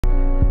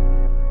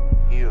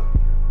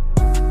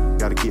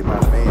get my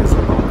fans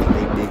along,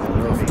 they dig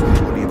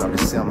enough. What they about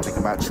to sell, I'm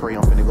thinking about Trey,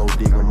 I'm finna go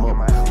dig them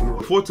up.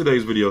 Before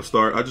today's video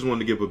start, I just wanted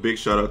to give a big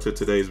shout out to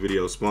today's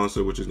video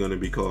sponsor, which is going to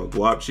be called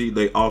Guapchi.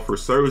 They offer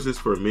services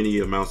for many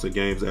amounts of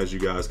games, as you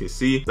guys can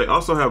see. They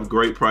also have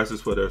great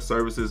prices for their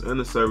services, and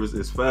the service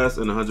is fast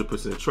and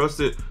 100%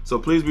 trusted. So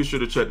please be sure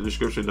to check the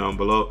description down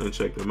below and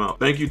check them out.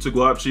 Thank you to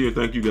Guapchi, and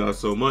thank you guys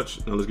so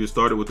much. Now let's get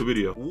started with the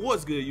video.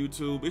 What's good,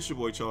 YouTube? It's your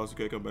boy Charles.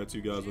 Okay, come back to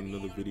you guys with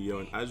another video.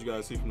 And as you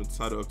guys see from the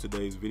title of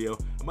today's video,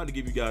 I'm about to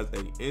give you guys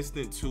an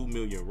instant 2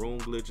 million rune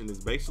glitch, and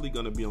it's basically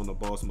going to be on the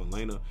boss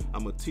Malenia.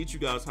 I'm going to teach you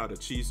guys how to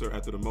cheese her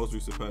after the most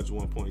recent patch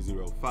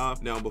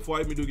 1.05. Now, before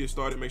I even do get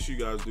started, make sure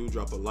you guys do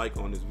drop a like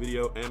on this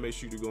video, and make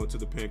sure you go into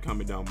the pinned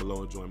comment down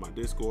below and join my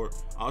Discord.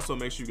 Also,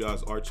 make sure you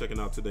guys are checking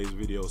out today's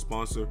video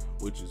sponsor,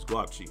 which is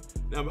Guapchi.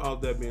 Now, with all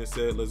that being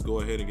said, let's go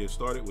ahead and get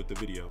started with the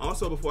video.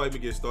 Also, before I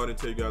even get started,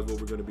 tell you guys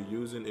what we're going to be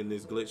using in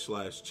this glitch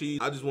slash cheese.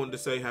 I just wanted to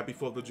say happy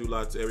 4th of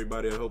July to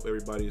everybody. I hope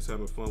everybody is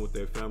having fun with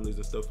their families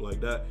and stuff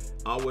like that.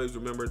 Always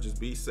remember, just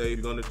be safe.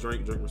 You're going to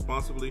drink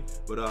responsibly,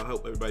 but I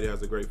hope everybody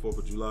has a great 4th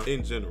of July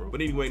in general.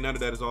 But anyway, now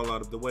that is all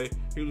out of the way,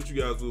 here's what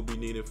you guys will be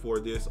needing for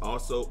this.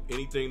 Also,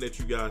 anything that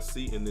you guys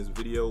see in this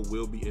video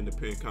will be in the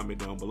pinned comment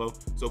down below,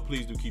 so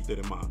please do keep that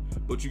in mind.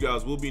 But you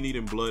guys will be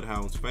needing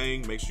Bloodhound's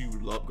Fang. Make sure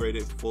you upgrade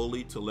it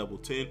fully to level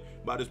 10.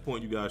 By this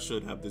point, you guys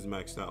should have this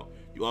maxed out.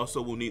 You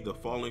also will need the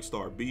Falling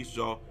Star Beast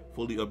Jaw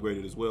fully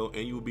upgraded as well,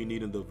 and you will be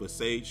needing the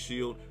Visage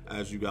Shield,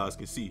 as you guys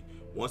can see.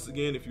 Once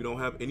again, if you don't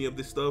have any of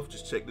this stuff,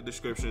 just check the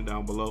description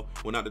down below.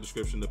 Well, not the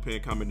description, the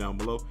pinned comment down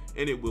below,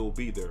 and it will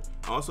be there.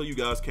 Also, you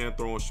guys can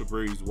throw on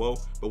Shabriri's Woe,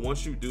 but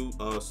once you do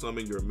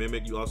summon your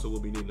Mimic, you also will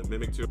be needing a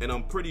Mimic tier, and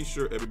I'm pretty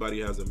sure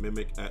everybody has a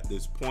Mimic at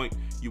this point.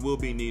 You will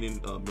be needing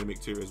a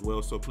Mimic tier as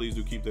well, so please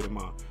do keep that in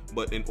mind.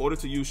 But in order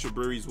to use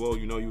Shabriri's Woe,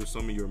 you know you will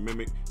summon your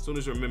Mimic. As soon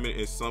as your Mimic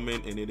is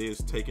summoned and it is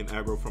taking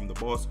aggro from the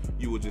boss,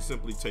 you will just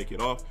simply take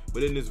it off.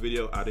 But in this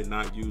video, I did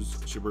not use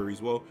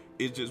Shabriri's Woe.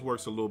 It just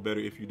works a little better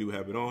if you do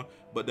have it on,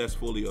 but that's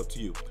fully up to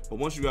you. But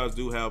once you guys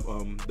do have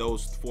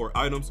those 4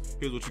 items,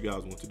 here's what you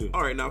guys want to do.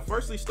 All right, now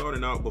firstly,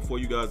 starting out, before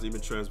you guys even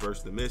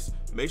transverse the mist,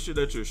 make sure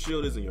that your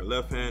shield is in your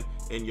left hand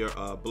and your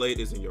blade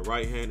is in your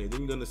right hand, and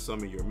then you're gonna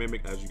summon your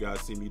Mimic, as you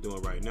guys see me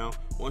doing right now.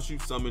 Once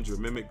you've summoned your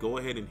Mimic, go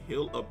ahead and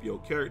heal up your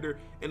character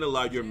and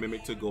allow your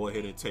Mimic to go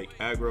ahead and take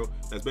aggro.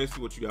 That's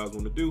basically what you guys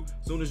want to do.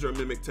 As soon as your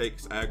Mimic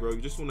takes aggro,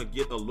 you just want to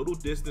get a little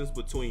distance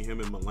between him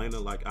and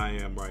Malenia, like I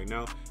am right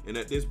now. And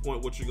at this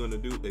point, what you're going to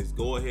do is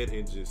go ahead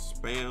and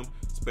just spam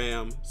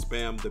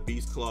the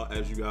Beast Claw.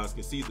 As you guys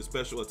can see, the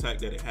special attack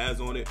that it has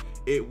on it,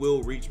 it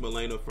will reach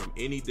Malenia from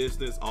any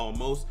distance,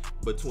 almost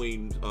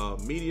between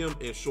medium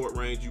and short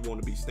range. You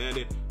want to be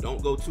standing.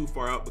 Don't go too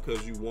far out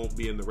because you won't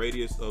be in the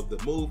radius of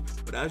the move.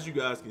 But as you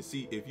guys can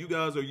see, if you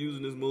guys are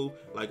using this move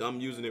like I'm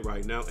using it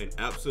right now and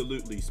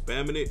absolutely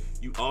spamming it,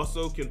 you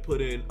also can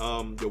put in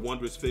the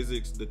Wondrous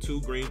Physics, the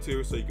 2 green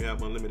tiers, so you can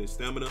have unlimited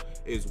stamina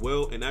as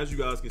well. And as you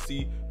guys can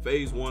see,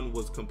 phase 1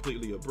 was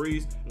completely a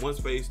breeze. Once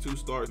phase 2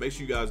 starts, make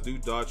sure you guys do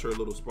dodge her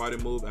little spider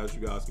move. As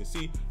you guys can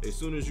see, as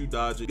soon as you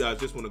dodge it, you guys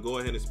just want to go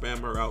ahead and spam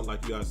her out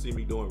like you guys see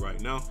me doing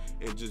right now,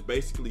 and just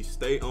basically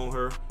stay on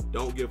her.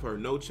 Don't give her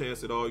no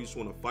chance at all. You just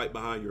want to fight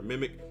behind your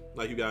Mimic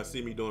like you guys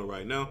see me doing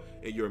right now,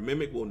 and your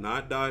Mimic will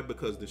not die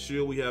because the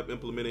shield we have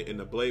implemented and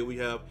the blade we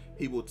have,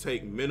 he will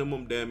take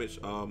minimum damage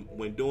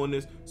when doing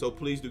this. So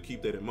please do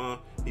keep that in mind.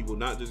 He will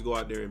not just go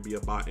out there and be a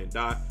bot and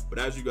die. But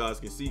as you guys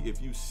can see,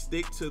 if you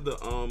stick to the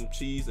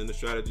cheese and the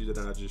strategy that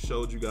I just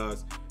showed you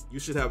guys, you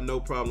should have no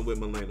problem with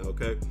Malenia.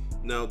 Okay,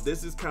 now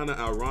this is kind of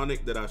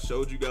ironic that I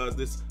showed you guys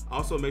this.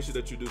 Also, make sure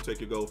that you do take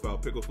your gold foul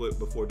Picklefoot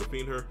before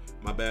defeating her.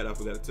 My bad, I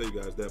forgot to tell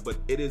you guys that. But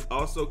it is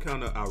also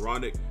kind of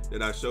ironic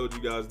that I showed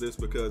you guys this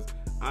because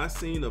I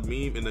seen a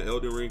meme in the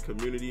Elden Ring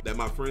community that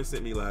my friend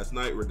sent me last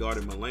night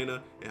regarding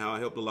Malenia and how I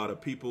helped a lot of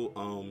people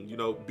you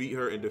know, beat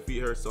her and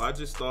defeat her. So I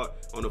just thought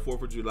on the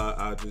 4th of July,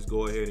 I'd just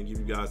go ahead and give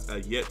you guys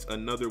yet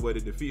another way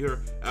to defeat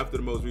her after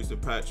the most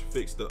recent patch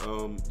fixed the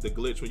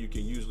glitch when you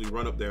can usually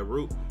run up that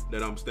route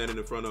that I'm standing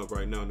in front of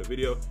right now in the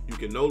video. You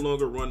can no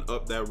longer run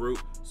up that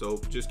route, so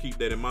just keep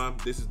that in mind.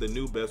 This is the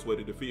new best way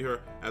to defeat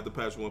her after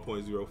patch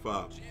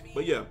 1.05.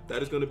 But yeah,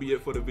 that is going to be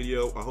it for the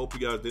video. I hope you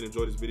guys did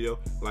enjoy this video.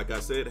 Like I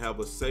said, have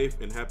a safe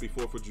and happy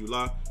 4th of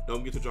July. Don't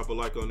forget to drop a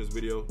like on this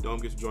video. Don't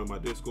forget to join my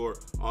Discord.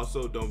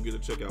 Also, don't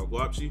forget to check out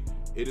Guapchi.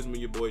 It is me,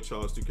 your boy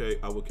Charles 2K.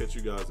 I will catch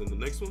you guys in the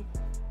next one.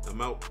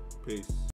 I'm out. Peace.